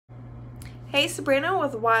Hey, Sabrina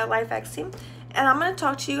with Wildlife X Team, and I'm going to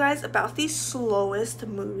talk to you guys about the slowest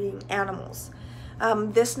moving animals.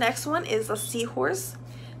 This next one is a seahorse.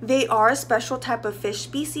 They are a special type of fish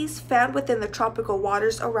species found within the tropical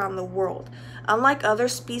waters around the world. Unlike other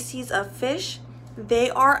species of fish, they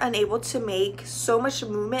are unable to make so much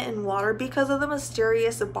movement in water because of the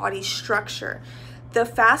mysterious body structure. The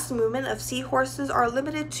fast movement of seahorses are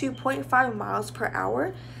limited to 0.5 miles per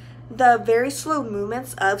hour. The very slow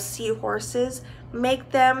movements of seahorses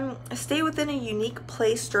make them stay within a unique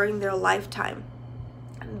place during their lifetime.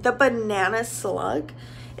 The banana slug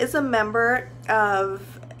is a member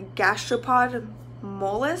of gastropod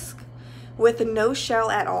mollusk with no shell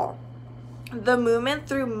at all. The movement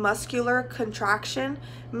through muscular contraction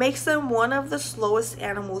makes them one of the slowest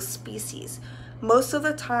animal species. Most of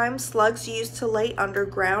the time, slugs used to lay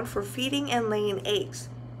underground for feeding and laying eggs.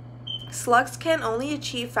 Slugs can only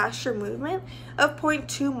achieve faster movement of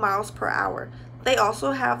 0.2 miles per hour. They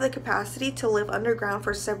also have the capacity to live underground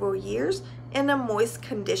for several years in a moist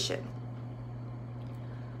condition.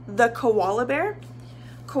 The koala bear.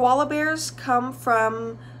 Koala bears come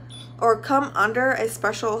under a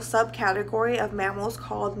special subcategory of mammals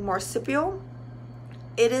called marsupial.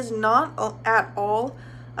 It is not at all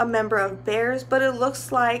a member of bears, but it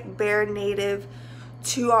looks like bear native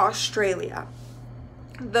to Australia.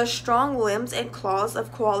 The strong limbs and claws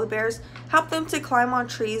of koala bears help them to climb on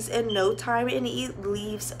trees in no time and eat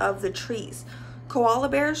leaves of the trees. Koala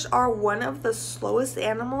bears are one of the slowest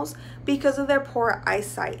animals because of their poor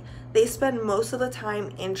eyesight. They spend most of the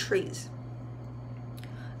time in trees.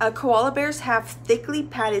 Koala bears have thickly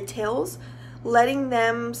padded tails, letting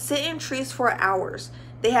them sit in trees for hours.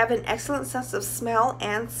 They have an excellent sense of smell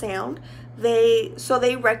and sound, so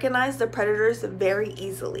they recognize the predators very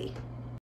easily.